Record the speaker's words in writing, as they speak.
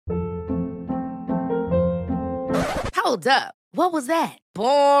Hold up. What was that?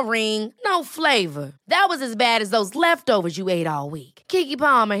 Boring. No flavor. That was as bad as those leftovers you ate all week. Keke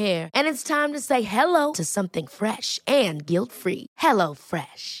Palmer here, and it's time to say hello to something fresh and guilt-free. Hello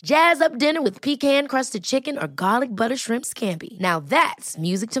Fresh. Jazz up dinner with pecan-crusted chicken or garlic butter shrimp scampi. Now that's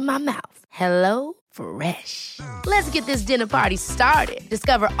music to my mouth. Hello Fresh. Let's get this dinner party started.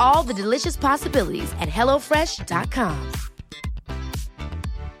 Discover all the delicious possibilities at hellofresh.com.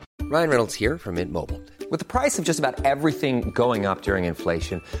 Ryan Reynolds here from Mint Mobile. With the price of just about everything going up during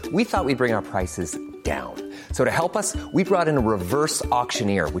inflation, we thought we'd bring our prices down. So to help us, we brought in a reverse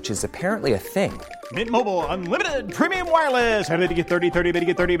auctioneer, which is apparently a thing. Mint Mobile Unlimited Premium Wireless. How to get 30, 30, bit to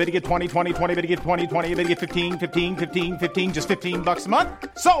get 30, bit to get 20, 20, 20, bit to get 20, 20, bit to get 15, 15, 15, 15, just $15 a month?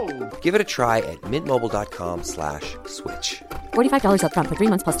 Sold! Give it a try at mintmobile.com/switch. $45 up front for 3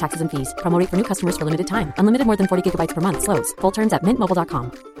 months plus taxes and fees. Promo rate for new customers for limited time. Unlimited more than 40 gigabytes per month. Slows full terms at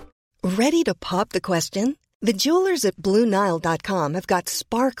mintmobile.com. Ready to pop the question? The jewelers at BlueNile.com have got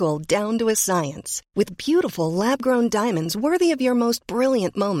sparkle down to a science with beautiful lab-grown diamonds worthy of your most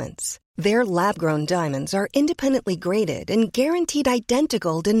brilliant moments. Their lab-grown diamonds are independently graded and guaranteed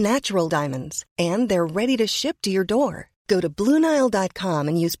identical to natural diamonds, and they're ready to ship to your door. Go to BlueNile.com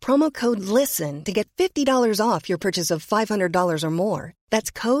and use promo code LISTEN to get $50 off your purchase of $500 or more.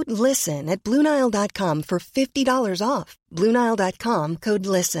 That's code LISTEN at BlueNile.com for $50 off. BlueNile.com, code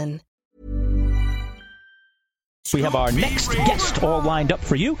LISTEN. We have our next guest all lined up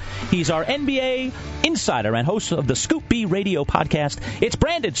for you. He's our NBA insider and host of the Scoop B radio podcast. It's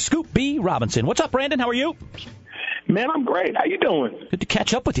Brandon Scoop B Robinson. What's up, Brandon? How are you? Man, I'm great. How you doing? Good to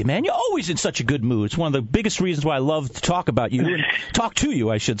catch up with you, man. You're always in such a good mood. It's one of the biggest reasons why I love to talk about you and talk to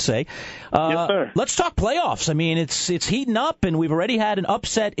you, I should say. Yes, sir. Let's talk playoffs. I mean, it's heating up, and we've already had an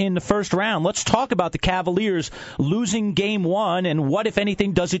upset in the first round. Let's talk about the Cavaliers losing Game 1 and what, if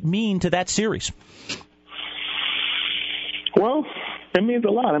anything, does it mean to that series? Well, it means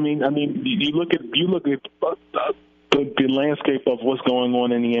a lot. I mean, you look at the landscape of what's going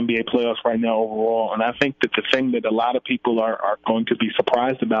on in the NBA playoffs right now overall, and I think that the thing that a lot of people are going to be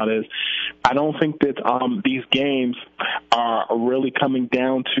surprised about is I don't think that these games are really coming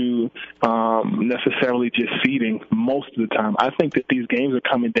down to necessarily just seeding most of the time. I think that these games are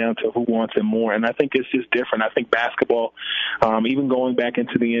coming down to who wants it more, and I think it's just different. I think basketball, even going back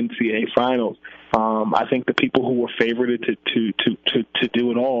into the NCAA finals, I think the people who were favored to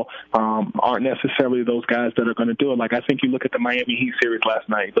do it all aren't necessarily those guys that are going to do it. Like, I think you look at the Miami Heat series last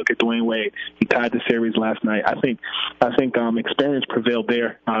night. Look at Dwayne Wade. He tied the series last night. I think experience prevailed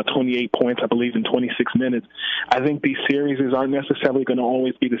there. 28 points, I believe, in 26 minutes. I think these series aren't necessarily going to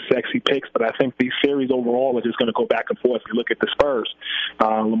always be the sexy picks, but I think these series overall are just going to go back and forth. You look at the Spurs.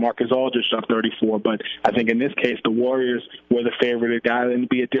 LaMarcus Aldridge shot 34, but I think in this case the Warriors were the favorite guy, and it'd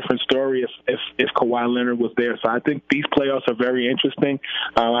be a different story if Kawhi Leonard was there. So I think these playoffs are very interesting.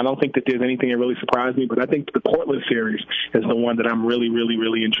 I don't think that there's anything that really surprised me, but I think the Portland series is the one that I'm really, really,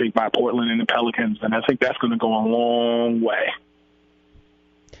 really intrigued by, Portland and the Pelicans, and I think that's going to go a long way.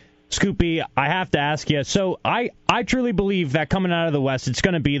 Scoopy, I have to ask you, so I truly believe that coming out of the West, it's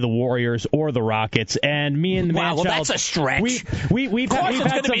going to be the Warriors or the Rockets, and me and the man well, that's a stretch. We've of course it's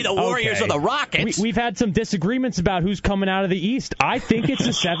going to be the Warriors or the Rockets. We've had some disagreements about who's coming out of the East. I think it's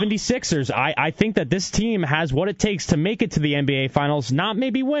the 76ers. I think that this team has what it takes to make it to the NBA Finals, not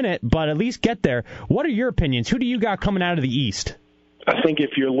maybe win it, but at least get there. What are your opinions? Who do you got coming out of the East? I think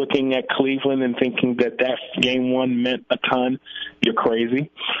if you're looking at Cleveland and thinking that Game 1 meant a ton, you're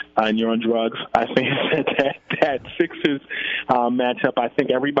crazy and you're on drugs. I think that Sixers matchup, I think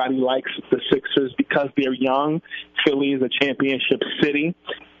everybody likes the Sixers because they're young. Philly is a championship city.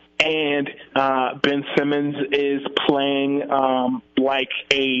 And Ben Simmons is playing like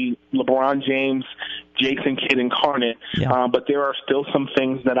a LeBron James, Jason Kidd incarnate. Yeah. But there are still some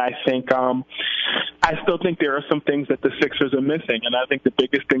things that I think I still think there are some things that the Sixers are missing. And I think the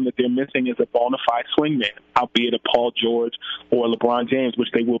biggest thing that they're missing is a bona fide swingman, albeit a Paul George or LeBron James, which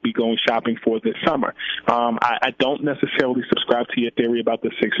they will be going shopping for this summer. I don't necessarily subscribe to your theory about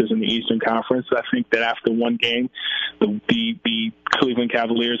the Sixers in the Eastern Conference. I think that after one game, the Cleveland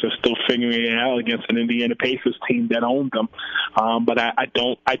Cavaliers are still figuring it out against an Indiana Pacers team that owned them. But I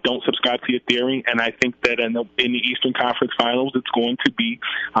don't subscribe to your theory, and I think that in the Eastern Conference Finals, it's going to be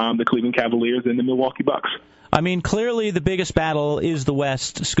the Cleveland Cavaliers and the Milwaukee Bucks. I mean, clearly the biggest battle is the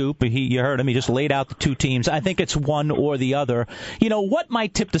West, Scoop. You heard him. He just laid out the two teams. I think it's one or the other. You know, what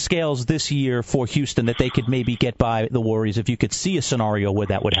might tip the scales this year for Houston that they could maybe get by the Warriors if you could see a scenario where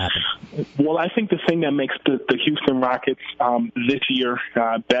that would happen? Well, I think the thing that makes the Houston Rockets this year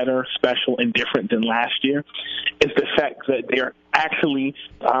better, special, and different than last year is the fact that they're actually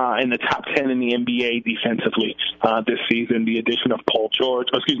in the top 10 in the NBA defensively. this season. The addition of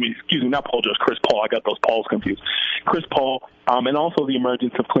Chris Paul. I got those Pauls confused. Chris Paul, and also the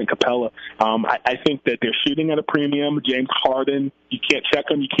emergence of Clint Capella. I think that they're shooting at a premium. James Harden, you can't check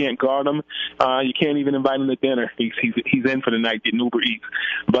him, you can't guard him, you can't even invite him to dinner. He's in for the night getting Uber Eats.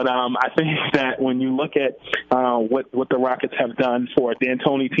 But I think that when you look at what the Rockets have done for a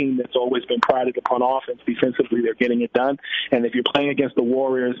D'Antoni team that's always been prided upon offense, defensively they're getting it done. And if you're playing against the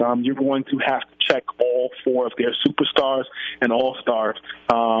Warriors, you're going to have to check all four of their superstars and all-stars.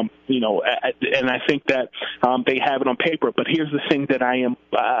 And I think that they have it on paper. But here's the thing that I am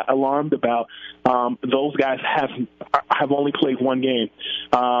alarmed about. Those guys have only played one game,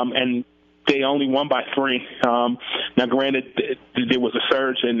 and they only won by 3. Now, granted, there was a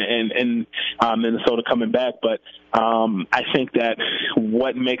surge in Minnesota coming back, but I think that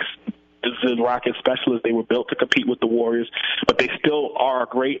what makes the Rockets special is they were built to compete with the Warriors, but they still are a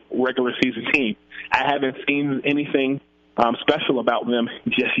great regular season team. I haven't seen anything special about them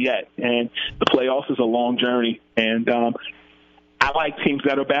just yet, and the playoffs is a long journey, and I like teams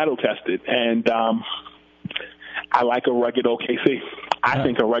that are battle-tested, and I like a rugged OKC. I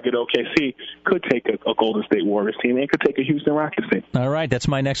think a rugged OKC could take a Golden State Warriors team and could take a Houston Rockets team. All right, that's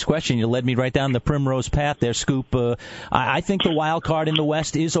my next question. You led me right down the primrose path there, Scoop. I think the wild card in the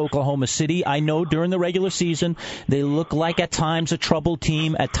West is Oklahoma City. I know during the regular season they look like at times a troubled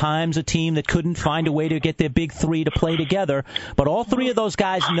team, at times a team that couldn't find a way to get their big three to play together. But all three of those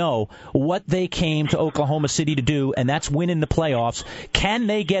guys know what they came to Oklahoma City to do, and that's win in the playoffs. Can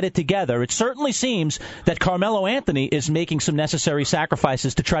they get it together? It certainly seems that Carmelo Anthony is making some necessary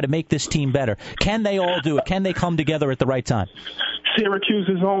sacrifices to try to make this team better. Can they all do it? Can they come together at the right time?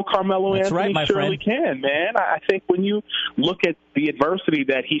 Syracuse's own Carmelo That's Anthony right, my surely can, man. I think when you look at the adversity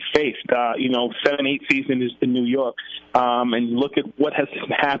that he faced, 7-8 seasons in New York, and you look at what has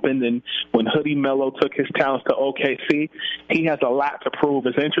happened, and when Hoodie Melo took his talents to OKC, he has a lot to prove.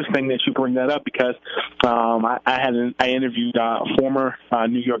 It's interesting that you bring that up because I interviewed former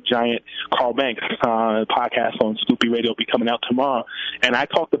New York Giant Carl Banks. Podcast on Scoopy Radio will be coming out tomorrow, and I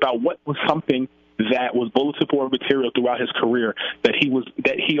talked about what was something that was bulletin board material throughout his career that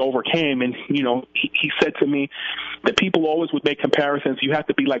he overcame. And, he said to me that people always would make comparisons. You have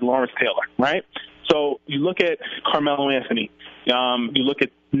to be like Lawrence Taylor, right? So you look at Carmelo Anthony. You look at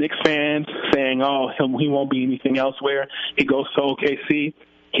Knicks fans saying, he won't be anything elsewhere. He goes to OKC.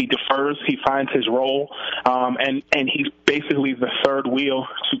 He defers. He finds his role, and he's basically the third wheel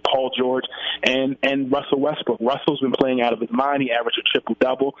to Paul George and Russell Westbrook. Russell's been playing out of his mind. He averaged a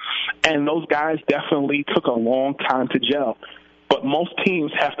triple-double, and those guys definitely took a long time to gel. But most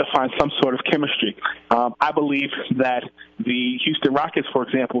teams have to find some sort of chemistry. I believe that the Houston Rockets, for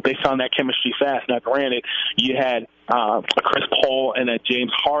example, they found that chemistry fast. Now, granted, you had Chris Paul and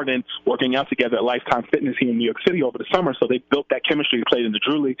James Harden working out together at Lifetime Fitness here in New York City over the summer, so they built that chemistry. They played in the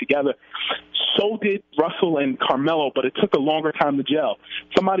Drew League together. So did Russell and Carmelo, but it took a longer time to gel.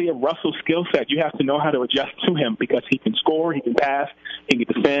 Somebody of Russell's skill set, you have to know how to adjust to him because he can score, he can pass, he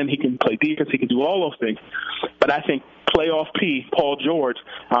can defend, he can play defense, he can do all those things. But I think playoff P, Paul George,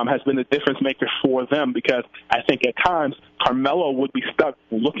 has been the difference maker for them because I think at times Carmelo would be stuck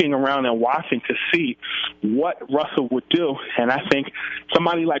looking around and watching to see what Russell would do. And I think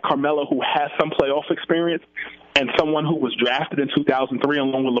somebody like Carmelo who has some playoff experience and someone who was drafted in 2003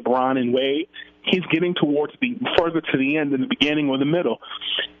 along with LeBron and Wade, he's getting towards the further to the end than the beginning or the middle.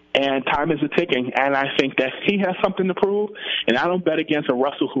 And time is a-ticking, and I think that he has something to prove, and I don't bet against a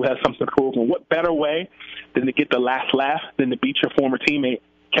Russell who has something to prove. And what better way than to get the last laugh than to beat your former teammate,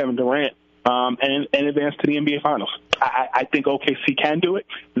 Kevin Durant, and advance to the NBA Finals? I think OKC can do it.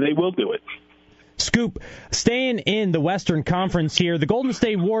 They will do it. Scoop, staying in the Western Conference here, the Golden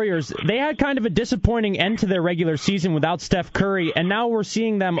State Warriors, they had kind of a disappointing end to their regular season without Steph Curry, and now we're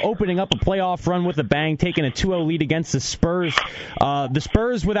seeing them opening up a playoff run with a bang, taking a 2-0 lead against the Spurs. The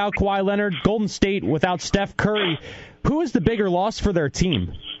Spurs without Kawhi Leonard, Golden State without Steph Curry. Who is the bigger loss for their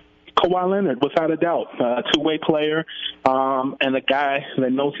team? Kawhi Leonard, without a doubt, a two-way player, and a guy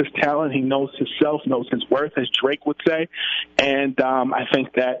that knows his talent. He knows himself, knows his worth, as Drake would say. And I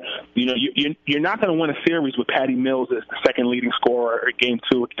think that you're not going to win a series with Patty Mills as the second leading scorer in Game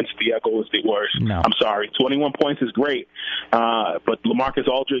 2 against the Golden State Warriors. No. I'm sorry, 21 points is great, but LaMarcus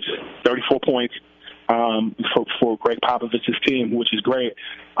Aldridge, 34 points. For Greg Popovich's team, which is great,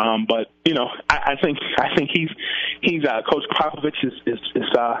 but I think he's Coach Popovich is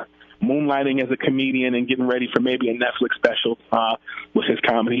moonlighting as a comedian and getting ready for maybe a Netflix special with his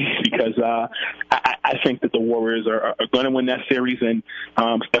comedy because I think that the Warriors are going to win that series, and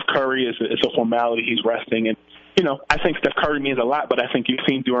Steph Curry is a formality. He's resting, and I think Steph Curry means a lot, but I think you've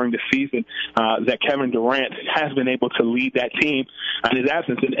seen during the season that Kevin Durant has been able to lead that team in his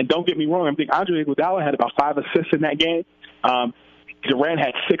absence. And don't get me wrong, I think Andre Iguodala had about 5 assists in that game. Durant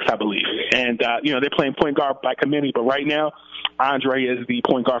had 6, I believe. And, they're playing point guard by committee, but right now Andre is the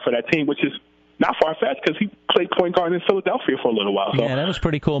point guard for that team, which is not far-fetched because he played point guard in Philadelphia for a little while. So. Yeah, that was a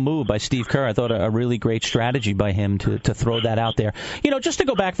pretty cool move by Steve Kerr. I thought a really great strategy by him to throw that out there. Just to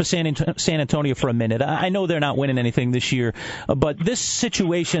go back for San Antonio for a minute, I know they're not winning anything this year, but this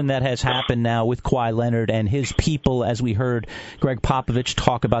situation that has happened now with Kawhi Leonard and his people, as we heard Greg Popovich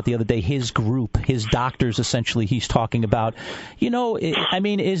talk about the other day, his group, his doctors essentially he's talking about,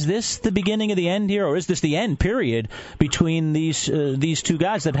 is this the beginning of the end here, or is this the end, period, between these two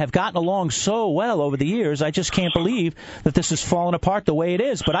guys that have gotten along so well over the years? I just can't believe that this is falling apart the way it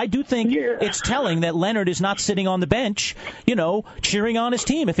is. But I do think it's telling that Leonard is not sitting on the bench, cheering on his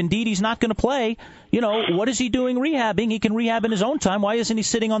team. If indeed he's not going to play, what is he doing rehabbing? He can rehab in his own time. Why isn't he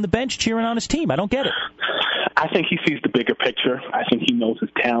sitting on the bench cheering on his team? I don't get it. I think he sees the bigger picture. I think he knows his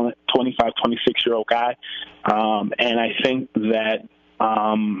talent, 25, 26-year-old guy. And I think that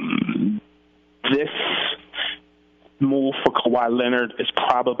this move for Kawhi Leonard is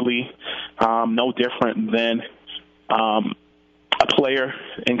probably no different than a player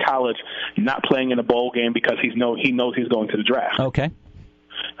in college not playing in a bowl game because he knows he's going to the draft. Okay.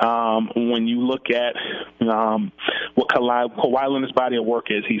 When you look at what Kawhi Leonard's body of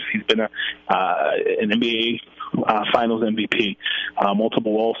work is, he's been an NBA Finals MVP,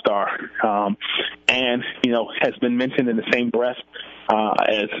 multiple All-Star, and has been mentioned in the same breath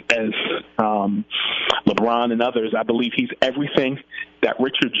as LeBron and others. I believe he's everything that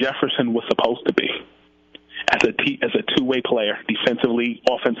Richard Jefferson was supposed to be as a two-way player, defensively,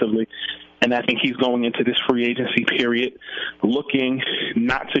 offensively. And I think he's going into this free agency period looking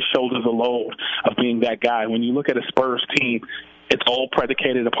not to shoulder the load of being that guy. When you look at a Spurs team, it's all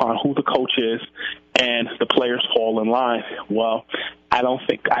predicated upon who the coach is and the players fall in line. Well, I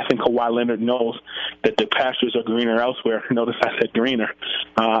think Kawhi Leonard knows that the pastures are greener elsewhere. Notice I said greener.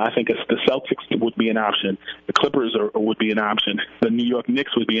 I think the Celtics would be an option. The Clippers would be an option. The New York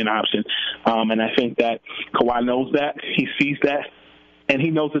Knicks would be an option. And I think that Kawhi knows that. He sees that. And he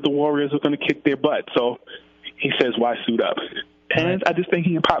knows that the Warriors are going to kick their butt. So he says, why suit up? And I just think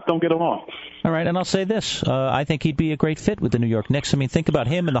he and Pop don't get along. All right, and I'll say this. I think he'd be a great fit with the New York Knicks. I mean, think about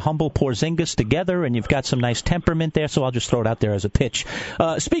him and the humble Porzingis together, and you've got some nice temperament there, so I'll just throw it out there as a pitch.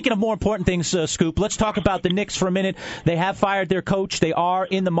 Speaking of more important things, Scoop, let's talk about the Knicks for a minute. They have fired their coach. They are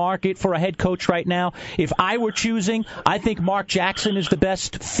in the market for a head coach right now. If I were choosing, I think Mark Jackson is the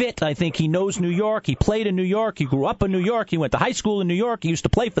best fit. I think he knows New York. He played in New York. He grew up in New York. He went to high school in New York. He used to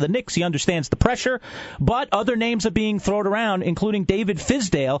play for the Knicks. He understands the pressure. But other names are being thrown around, including David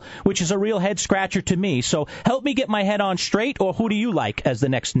Fizdale, which is a real head-scratcher to me. So help me get my head on straight, or who do you like as the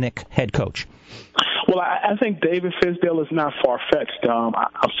next Knick head coach? Well, I think David Fizdale is not far-fetched.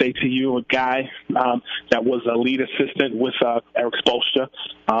 I'll say to you, a guy that was a lead assistant with Eric Spoelstra,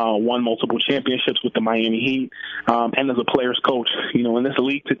 won multiple championships with the Miami Heat, and as a player's coach. In this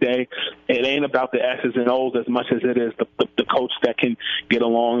league today, it ain't about the S's and O's as much as it is the coach that can get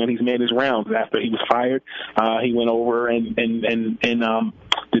along, and he's made his rounds. After he was fired, he went over and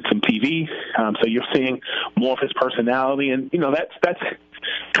did some TV. So you're seeing more of his personality, and that's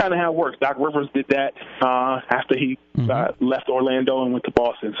kind of how it works. Doc Rivers did that after he left Orlando and went to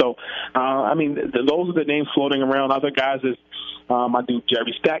Boston. So, those are the names floating around. Other guys is I do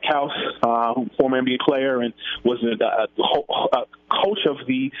Jerry Stackhouse, former NBA player, and was a coach of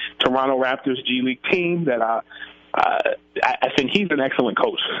the Toronto Raptors G League team that I think he's an excellent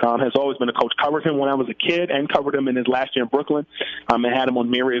coach. Has always been a coach. Covered him when I was a kid and covered him in his last year in Brooklyn, and had him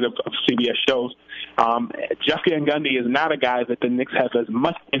on myriad of CBS shows. Jeff Van Gundy is not a guy that the Knicks have as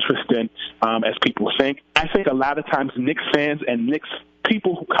much interest in as people think. I think a lot of times Knicks fans and Knicks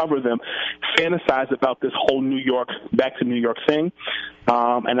people who cover them fantasize about this whole back to New York thing.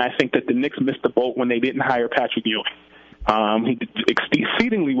 And I think that the Knicks missed the boat when they didn't hire Patrick Ewing. He did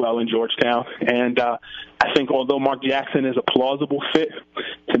exceedingly well in Georgetown, and I think although Mark Jackson is a plausible fit,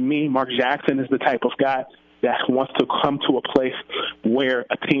 to me, Mark Jackson is the type of guy that wants to come to a place where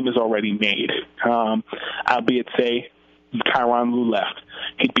a team is already made. Albeit, say, Tyronn Lue left,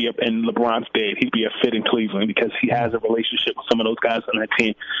 and LeBron stayed, he'd be a fit in Cleveland because he has a relationship with some of those guys on that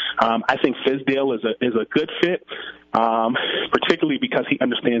team. I think Fizdale is a good fit, particularly because he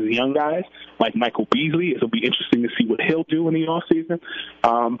understands the young guys like Michael Beasley. It'll be interesting to see what he'll do in the offseason.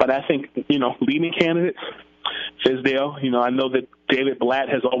 But I think, leading candidates, Fizdale, I know that David Blatt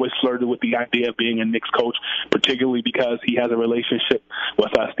has always flirted with the idea of being a Knicks coach, particularly because he has a relationship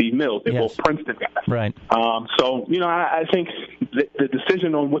with Steve Mills. They're both Princeton guys. Right. So, I think the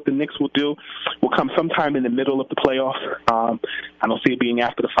decision on what the Knicks will do will come sometime in the middle of the playoffs. I don't see it being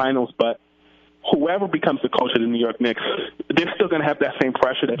after the finals, but whoever becomes the coach of the New York Knicks, they're still going to have that same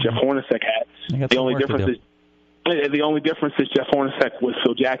pressure that Jeff Hornacek had. The only difference is Jeff Hornacek was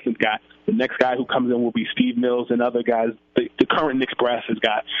Phil Jackson's guy. The next guy who comes in will be Steve Mills and other guys, the current Knicks brass has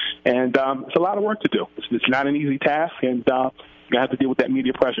got. And it's a lot of work to do. It's not an easy task, and you're going to have to deal with that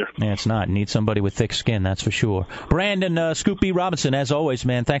media pressure. Yeah, it's not. Need somebody with thick skin, that's for sure. Brandon Scoop B. Robinson, as always,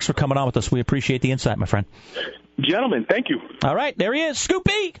 man, thanks for coming on with us. We appreciate the insight, my friend. Gentlemen, thank you. All right, there he is, Scoop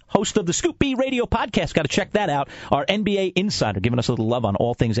B, host of the Scoop B Radio podcast. Got to check that out. Our NBA insider giving us a little love on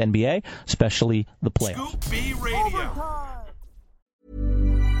all things NBA, especially the playoffs. Scoop B Radio.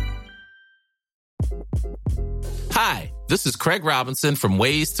 Hi, this is Craig Robinson from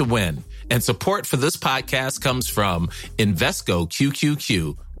Ways to Win, and support for this podcast comes from Invesco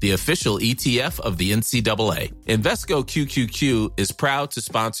QQQ, the official ETF of the NCAA. Invesco QQQ is proud to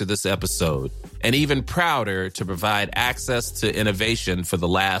sponsor this episode, and even prouder to provide access to innovation for the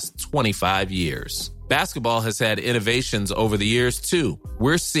last 25 years. Basketball has had innovations over the years, too.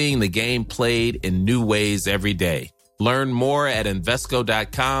 We're seeing the game played in new ways every day. Learn more at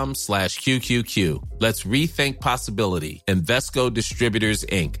Invesco.com/QQQ. Let's rethink possibility. Invesco Distributors,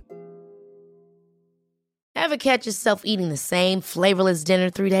 Inc. Ever catch yourself eating the same flavorless dinner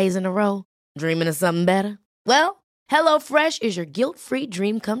 3 days in a row? Dreaming of something better? Well, HelloFresh is your guilt-free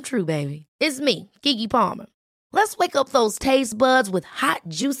dream come true, baby. It's me, Keke Palmer. Let's wake up those taste buds with hot,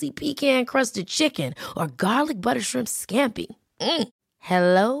 juicy pecan-crusted chicken or garlic butter shrimp scampi.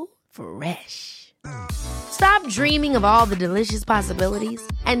 Hello Fresh. Stop dreaming of all the delicious possibilities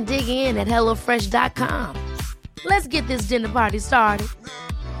and dig in at HelloFresh.com. Let's get this dinner party started.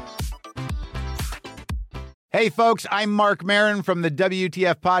 Hey, folks, I'm Mark Maron from the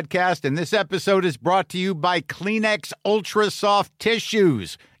WTF Podcast, and this episode is brought to you by Kleenex Ultra Soft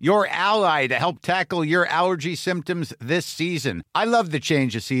Tissues, your ally to help tackle your allergy symptoms this season. I love the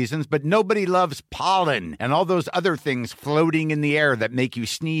change of seasons, but nobody loves pollen and all those other things floating in the air that make you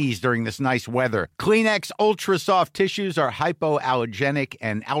sneeze during this nice weather. Kleenex Ultra Soft Tissues are hypoallergenic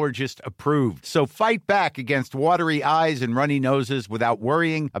and allergist approved, so fight back against watery eyes and runny noses without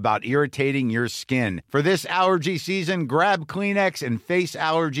worrying about irritating your skin. For this allergy season, grab Kleenex and face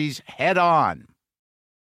allergies head on.